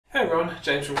everyone,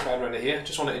 James from Crowdrender here.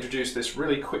 Just want to introduce this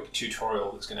really quick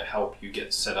tutorial that's going to help you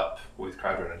get set up with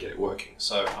Crowdrender and get it working.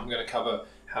 So I'm going to cover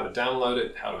how to download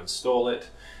it, how to install it,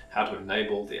 how to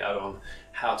enable the add-on,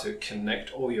 how to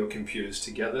connect all your computers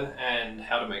together, and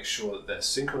how to make sure that they're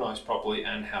synchronized properly,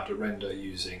 and how to render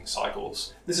using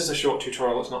cycles. This is a short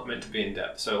tutorial, it's not meant to be in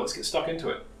depth, so let's get stuck into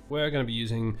it. We're going to be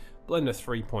using Blender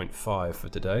 3.5 for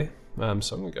today. So I'm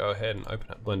going to go ahead and open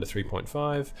up Blender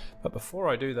 3.5, but before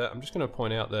I do that, I'm just going to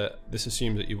point out that this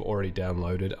assumes that you've already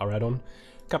downloaded our add-on.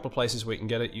 A couple of places where you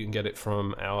can get it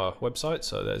from our website,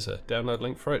 so there's a download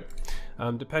link for it.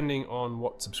 Depending on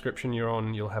what subscription you're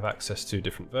on, you'll have access to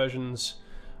different versions.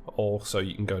 Also,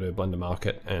 you can go to Blender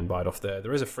Market and buy it off there.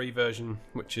 There is a free version,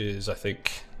 which is, I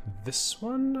think, this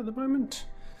one at the moment,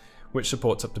 which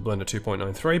supports up to Blender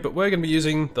 2.93, but we're going to be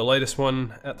using the latest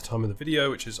one at the time of the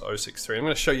video, which is 0.63. I'm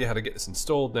going to show you how to get this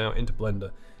installed now into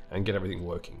Blender and get everything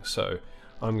working. So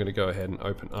I'm going to go ahead and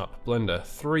open up Blender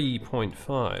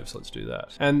 3.5, so let's do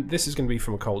that. And this is going to be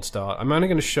from a cold start. I'm only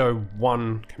going to show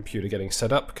one computer getting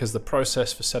set up because the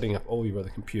process for setting up all your other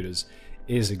computers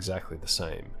is exactly the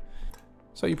same.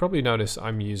 So you probably notice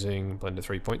I'm using Blender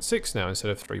 3.6 now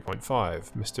instead of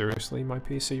 3.5. Mysteriously, my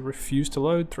PC refused to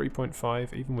load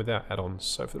 3.5 even without add-ons,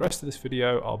 so for the rest of this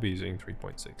video I'll be using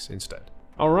 3.6 instead.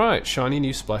 Alright, shiny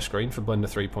new splash screen for Blender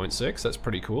 3.6, that's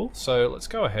pretty cool. So let's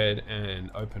go ahead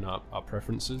and open up our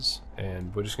preferences,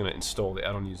 and we're just going to install the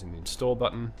add-on using the install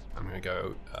button. I'm going to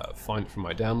go find it from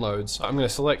my downloads. I'm going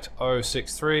to select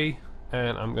 0.63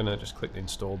 and I'm going to just click the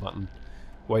install button,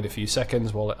 wait a few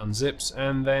seconds while it unzips,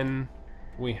 and then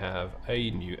we have a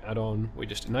new add-on. We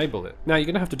just enable it. Now you're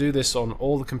going to have to do this on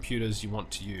all the computers you want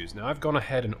to use. Now I've gone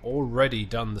ahead and already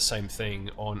done the same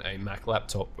thing on a Mac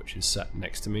laptop, which is sat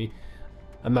next to me.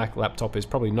 A Mac laptop is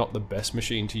probably not the best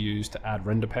machine to use to add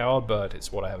render power, but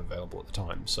it's what I have available at the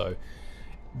time. So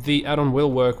the add-on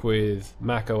will work with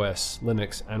Mac OS,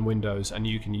 Linux, and Windows, and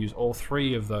you can use all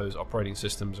three of those operating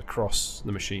systems across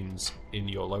the machines in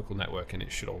your local network, and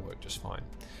it should all work just fine.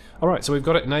 Alright, so we've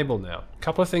got it enabled now. A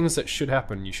couple of things that should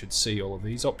happen. You should see all of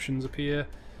these options appear.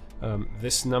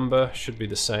 This number should be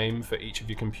the same for each of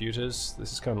your computers.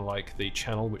 This is kind of like the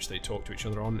channel which they talk to each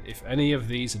other on. If any of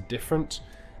these are different,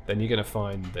 then you're going to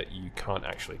find that you can't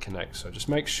actually connect. So just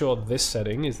make sure this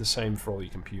setting is the same for all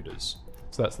your computers.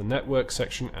 So that's the network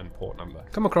section and port number.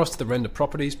 Come across to the render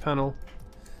properties panel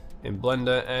in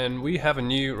Blender, and we have a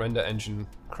new render engine,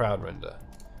 Crowdrender,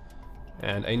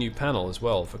 and a new panel as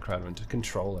well for Crowdrender to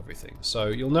control everything. So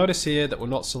you'll notice here that we're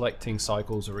not selecting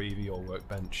Cycles or Eevee or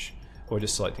Workbench, we're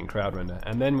just selecting Crowdrender,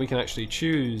 and then we can actually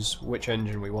choose which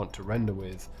engine we want to render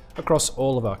with across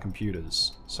all of our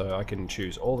computers. So I can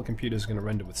choose all the computers are going to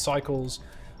render with Cycles,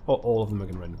 or all of them are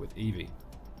going to render with Eevee.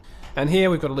 And here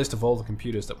we've got a list of all the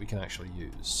computers that we can actually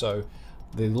use. So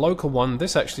the local one,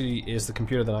 this actually is the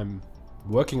computer that I'm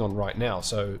working on right now.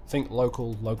 So think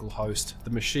local host,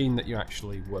 the machine that you're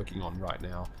actually working on right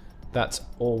now. That's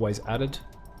always added.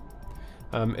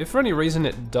 If for any reason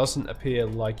it doesn't appear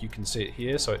like you can see it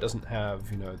here, so it doesn't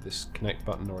have, you know, this connect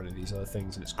button or any of these other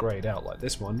things, and it's grayed out like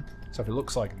this one, so if it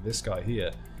looks like this guy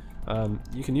here,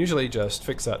 you can usually just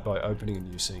fix that by opening a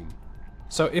new scene.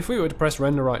 So if we were to press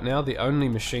render right now, the only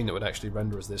machine that would actually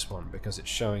render is this one, because it's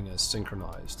showing as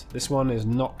synchronized. This one is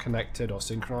not connected or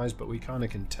synchronized, but we kind of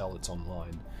can tell it's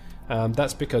online.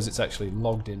 That's because it's actually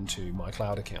logged into my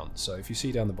cloud account. So if you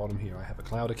see down the bottom here, I have a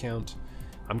cloud account.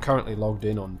 I'm currently logged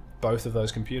in on both of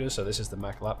those computers, so this is the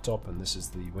Mac laptop and this is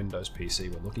the Windows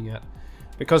PC we're looking at.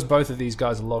 Because both of these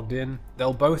guys are logged in,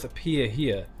 they'll both appear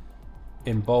here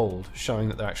in bold, showing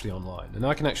that they're actually online. And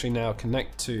I can actually now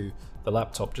connect to the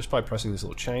laptop just by pressing this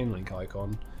little chain link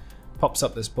icon. Pops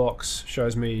up this box,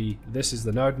 shows me this is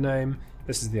the node name,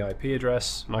 this is the IP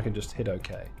address, and I can just hit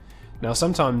OK. Now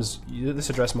sometimes this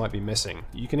address might be missing.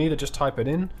 You can either just type it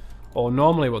in, or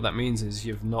normally what that means is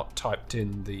you've not typed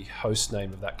in the host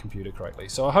name of that computer correctly.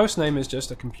 So a host name is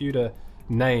just a computer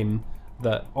name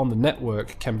that on the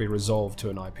network can be resolved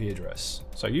to an IP address.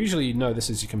 So usually you know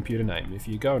this is your computer name. If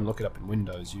you go and look it up in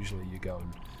Windows, usually you go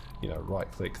and, you know, right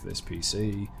click this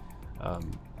PC,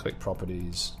 click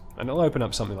properties, and it'll open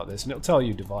up something like this, and it'll tell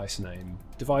you device name.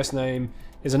 Device name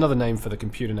is another name for the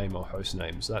computer name or host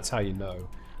name, so that's how you know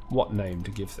what name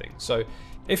to give things. So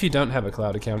if you don't have a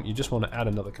cloud account, you just want to add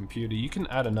another computer, you can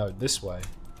add a node this way.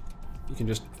 You can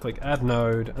just click add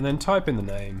node and then type in the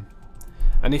name.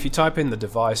 And if you type in the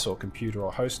device or computer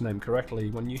or host name correctly,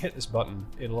 when you hit this button,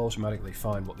 it'll automatically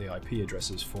find what the IP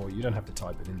address is for. You don't have to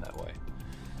type it in that way.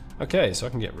 Okay, so I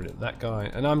can get rid of that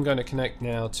guy, and I'm going to connect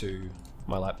now to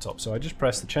my laptop. So I just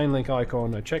press the chain link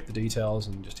icon, I check the details,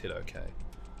 and just hit OK.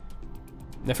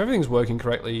 Now, if everything's working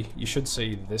correctly, you should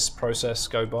see this process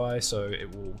go by. So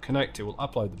it will connect, it will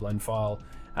upload the blend file,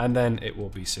 and then it will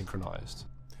be synchronized.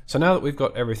 So now that we've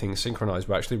got everything synchronized,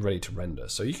 we're actually ready to render.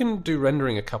 So you can do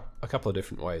rendering a couple of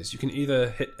different ways. You can either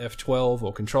hit F12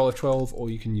 or Control F12, or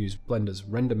you can use Blender's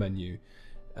render menu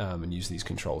and use these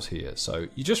controls here. So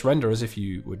you just render as if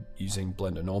you were using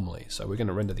Blender normally. So we're going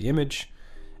to render the image,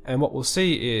 and what we'll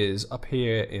see is up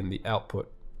here in the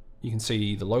output, you can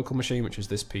see the local machine, which is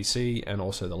this PC, and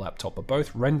also the laptop are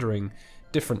both rendering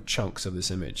different chunks of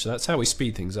this image. So that's how we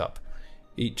speed things up.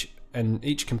 Each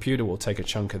computer will take a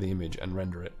chunk of the image and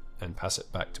render it and pass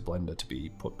it back to Blender to be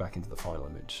put back into the final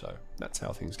image. So that's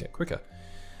how things get quicker.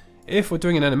 If we're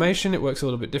doing an animation, it works a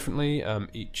little bit differently.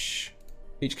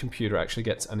 Each computer actually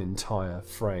gets an entire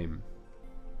frame.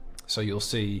 So you'll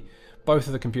see both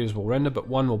of the computers will render, but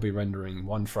one will be rendering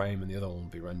one frame and the other one will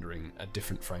be rendering a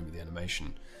different frame of the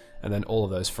animation. And then all of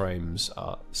those frames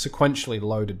are sequentially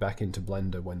loaded back into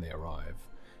Blender when they arrive.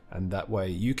 And that way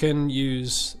you can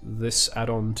use this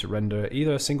add-on to render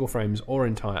either single frames or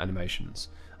entire animations.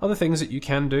 Other things that you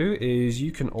can do is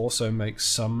you can also make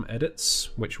some edits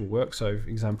which will work. So for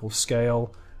example,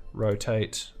 scale,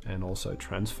 rotate, and also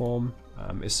transform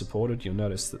is supported. You'll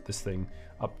notice that this thing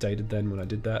updated then when I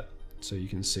did that. So you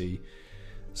can see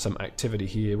some activity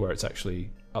here where it's actually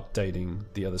updating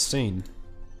the other scene.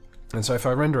 And so if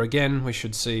I render again, we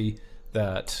should see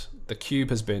that the cube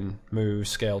has been moved,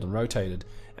 scaled, and rotated,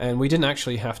 and we didn't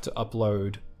actually have to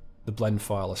upload the blend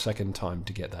file a second time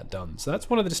to get that done. So that's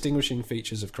one of the distinguishing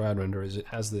features of Crowdrender, is it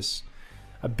has this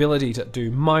ability to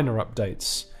do minor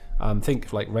updates.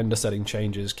 Think like render setting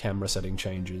changes, camera setting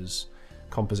changes,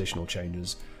 compositional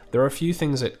changes. There are a few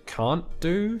things it can't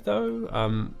do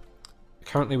though.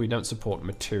 Currently we don't support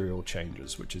material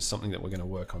changes, which is something that we're going to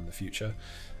work on in the future.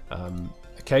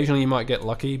 Occasionally you might get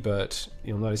lucky, but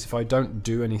you'll notice if I don't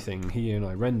do anything here and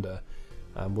I render,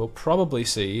 we'll probably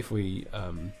see, if we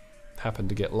happen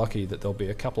to get lucky, that there'll be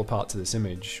a couple of parts of this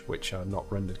image which are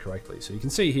not rendered correctly. So you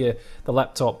can see here the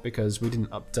laptop, because we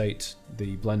didn't update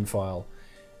the blend file,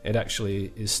 it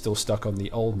actually is still stuck on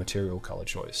the old material color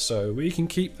choice. So we can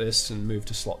keep this and move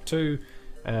to slot 2,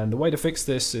 and the way to fix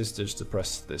this is just to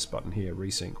press this button here,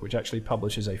 resync, which actually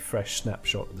publishes a fresh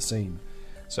snapshot of the scene.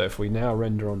 So if we now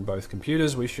render on both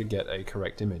computers, we should get a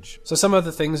correct image. So some of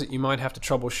the things that you might have to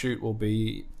troubleshoot will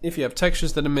be if you have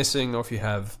textures that are missing, or if you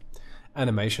have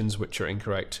animations which are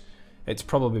incorrect. It's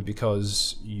probably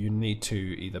because you need to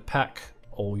either pack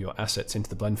all your assets into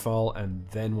the blend file, and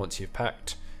then once you've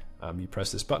packed, you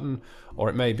press this button, or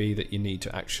it may be that you need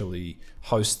to actually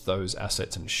host those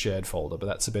assets in a shared folder, but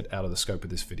that's a bit out of the scope of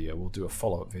this video. We'll do a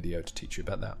follow-up video to teach you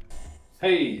about that.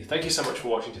 Hey, thank you so much for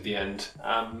watching to the end.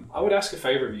 I would ask a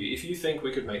favor of you. If you think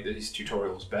we could make these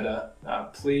tutorials better,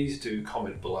 please do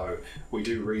comment below. We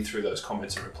do read through those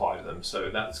comments and reply to them,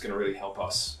 so that's going to really help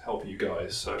us help you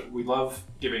guys. So we love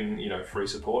giving free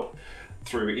support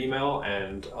through email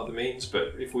and other means,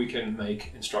 but if we can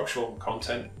make instructional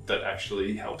content that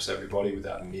actually helps everybody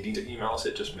without needing to email us,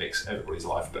 it just makes everybody's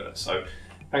life better. So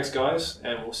thanks guys,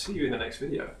 and we'll see you in the next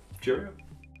video. Cheerio.